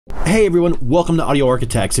Hey everyone, welcome to Audio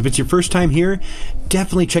Arkitekts. If it's your first time here,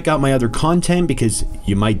 definitely check out my other content because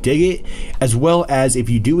you might dig it, as well as if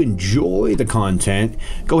you do enjoy the content,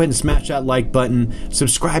 go ahead and smash that like button,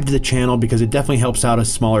 subscribe to the channel because it definitely helps out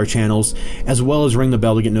us smaller channels, as well as ring the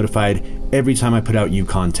bell to get notified every time I put out new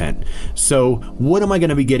content. So what am I going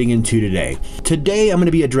to be getting into today? Today I'm going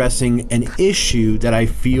to be addressing an issue that I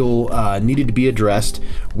feel needed to be addressed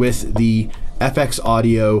with the FX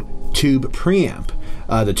Audio Tube preamp.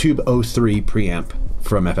 The Tube-03 preamp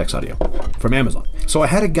from FX Audio, from Amazon. So I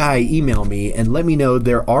had a guy email me and let me know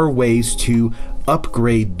there are ways to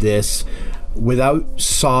upgrade this without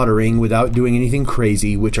soldering, without doing anything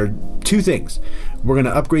crazy, which are two things. We're going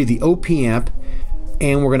to upgrade the OPAMP,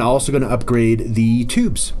 and we're also going to upgrade the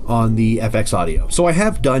tubes on the FX Audio. So I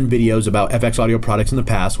have done videos about FX Audio products in the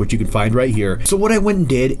past, which you can find right here. So what I went and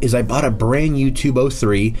did is I bought a brand new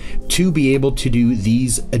Tube-03 to be able to do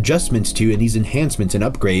these adjustments to and these enhancements and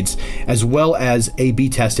upgrades, as well as A/B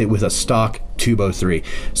test it with a stock Tube-03.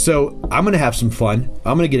 So I'm going to have some fun.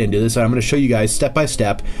 I'm going to get into this and I'm going to show you guys step by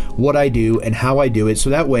step what I do and how I do it.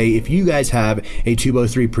 So that way, if you guys have a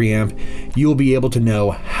Tube-03 preamp, you'll be able to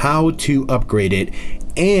know how to upgrade it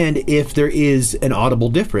and if there is an audible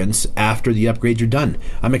difference after the upgrades are done.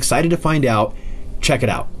 I'm excited to find out. Check it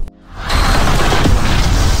out.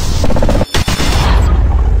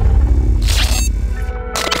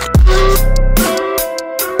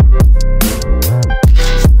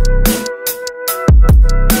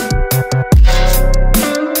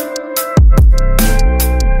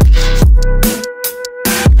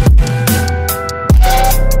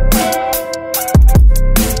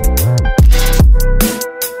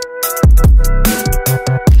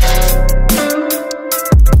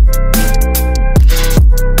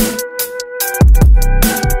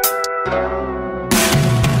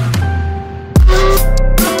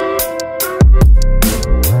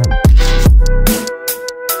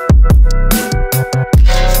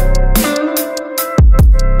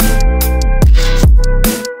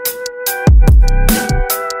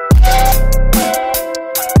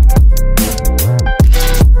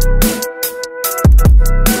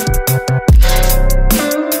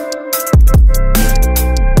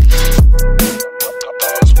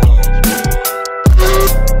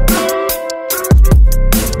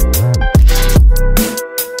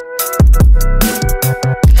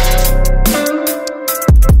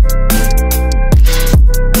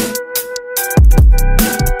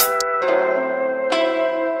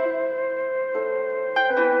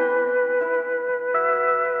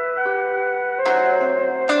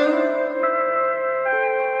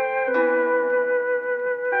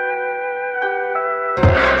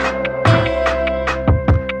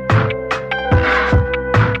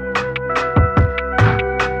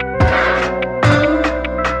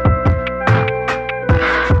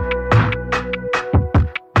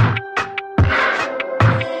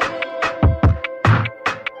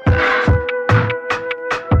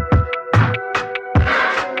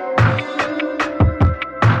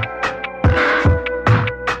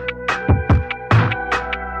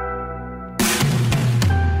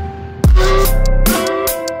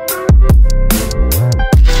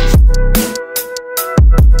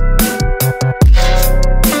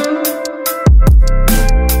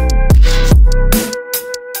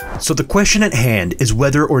 So the question at hand is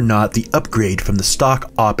whether or not the upgrade from the stock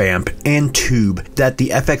OPAMP and tube that the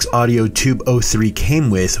FX Audio Tube-03 came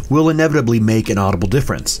with will inevitably make an audible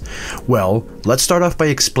difference. Well, let's start off by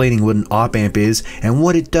explaining what an OPAMP is and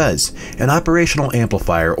what it does. An operational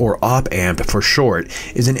amplifier, or OPAMP for short,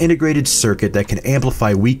 is an integrated circuit that can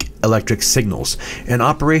amplify weak electric signals. An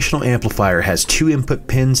operational amplifier has 2 input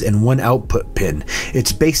pins and 1 output pin.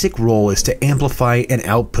 Its basic role is to amplify and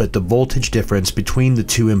output the voltage difference between the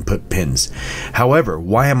 2 input pins. However,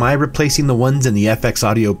 why am I replacing the ones in the FX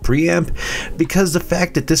Audio preamp? Because the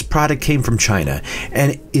fact that this product came from China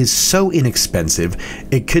and is so inexpensive,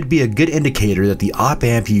 it could be a good indicator that the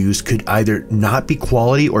OPAMP used could either not be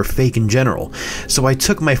quality or fake in general. So I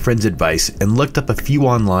took my friend's advice and looked up a few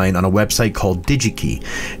online on a website called Digikey.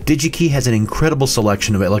 Digikey has an incredible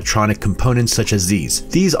selection of electronic components such as these.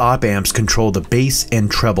 These op-amps control the bass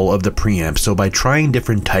and treble of the preamp, so by trying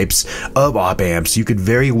different types of op-amps, you could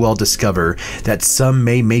very well discover that some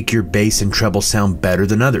may make your bass and treble sound better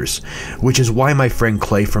than others, which is why my friend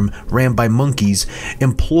Clay from Ram by Monkeys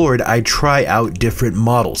implored I try out different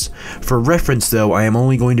models. For reference though, I am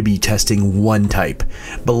only going to be testing one type.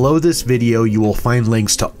 Below this video you will find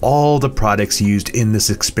links to all the products used in this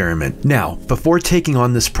experiment. Now, before taking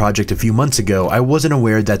on this project a few months ago, I wasn't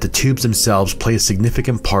aware that the tubes themselves play a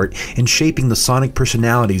significant part in shaping the sonic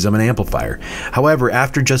personalities of an amplifier. However,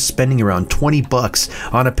 after just spending around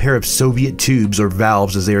 $20 on a a pair of Soviet tubes, or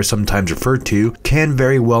valves as they are sometimes referred to, can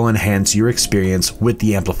very well enhance your experience with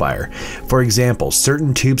the amplifier. For example,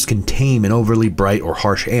 certain tubes can tame an overly bright or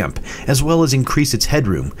harsh amp, as well as increase its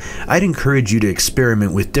headroom. I'd encourage you to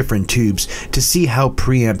experiment with different tubes to see how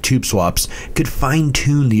preamp tube swaps could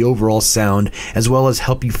fine-tune the overall sound, as well as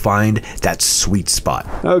help you find that sweet spot.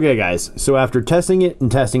 Okay guys, so after testing it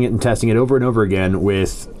and testing it and testing it over and over again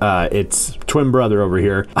with its twin brother over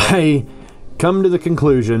here, I come to the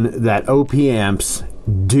conclusion that OP amps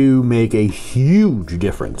do make a huge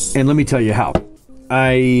difference. And let me tell you how.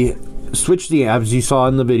 I switched the amps, as you saw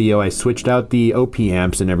in the video, I switched out the OP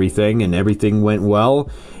amps and everything went well.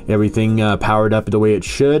 Everything powered up the way it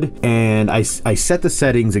should, and I set the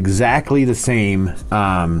settings exactly the same,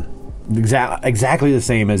 exactly the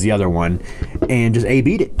same as the other one, and just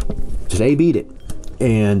A-B'd it. Just A-B'd it.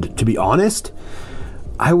 And to be honest,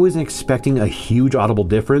 I wasn't expecting a huge audible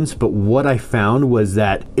difference, but what I found was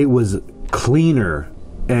that it was cleaner,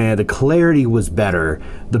 and the clarity was better.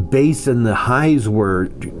 The bass and the highs were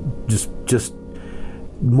just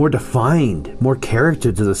more defined, more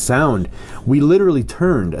character to the sound. We literally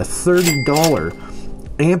turned a $30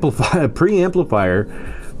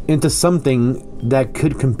 preamplifier into something that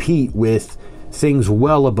could compete with things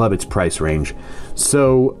well above its price range.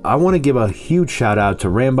 So I want to give a huge shout out to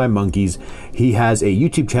Ram by Monkeys. He has a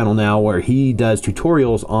YouTube channel now where he does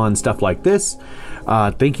tutorials on stuff like this.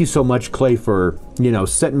 Thank you so much, Clay, for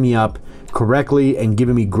setting me up correctly and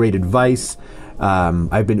giving me great advice.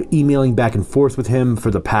 I've been emailing back and forth with him for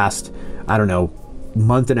the past, I don't know,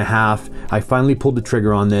 month and a half. I finally pulled the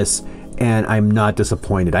trigger on this, and I'm not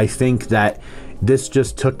disappointed. I think that this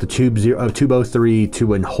just took the Tube-03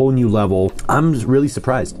 to a whole new level. I'm really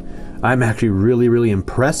surprised. I'm actually really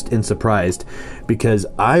impressed and surprised, because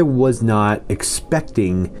I was not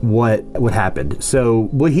expecting what happened. So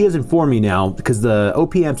what he has informed me now, because the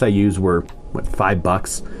OP amps I use were, what,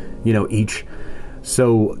 $5, each.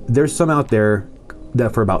 So there's some out there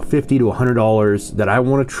that for about $50 to $100 that I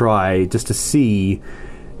want to try just to see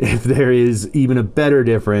if there is even a better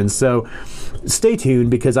difference. So stay tuned,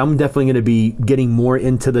 because I'm definitely going to be getting more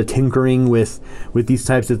into the tinkering with these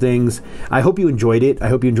types of things. I hope you enjoyed it. I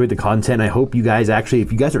hope you enjoyed the content. I hope you guys actually,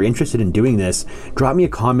 if you guys are interested in doing this, drop me a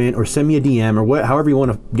comment or send me a DM or however you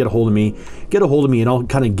want to get a hold of me, and I'll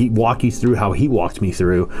kind of walk you through how he walked me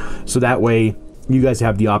through, so that way you guys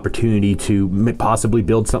have the opportunity to possibly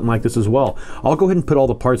build something like this as well. I'll go ahead and put all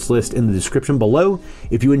the parts list in the description below.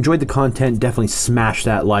 If you enjoyed the content, definitely smash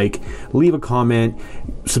that like, leave a comment,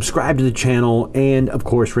 subscribe to the channel, and of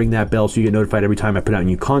course ring that bell so you get notified every time I put out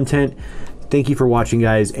new content. Thank you for watching,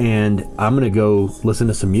 guys, and I'm gonna go listen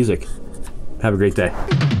to some music. Have a great day.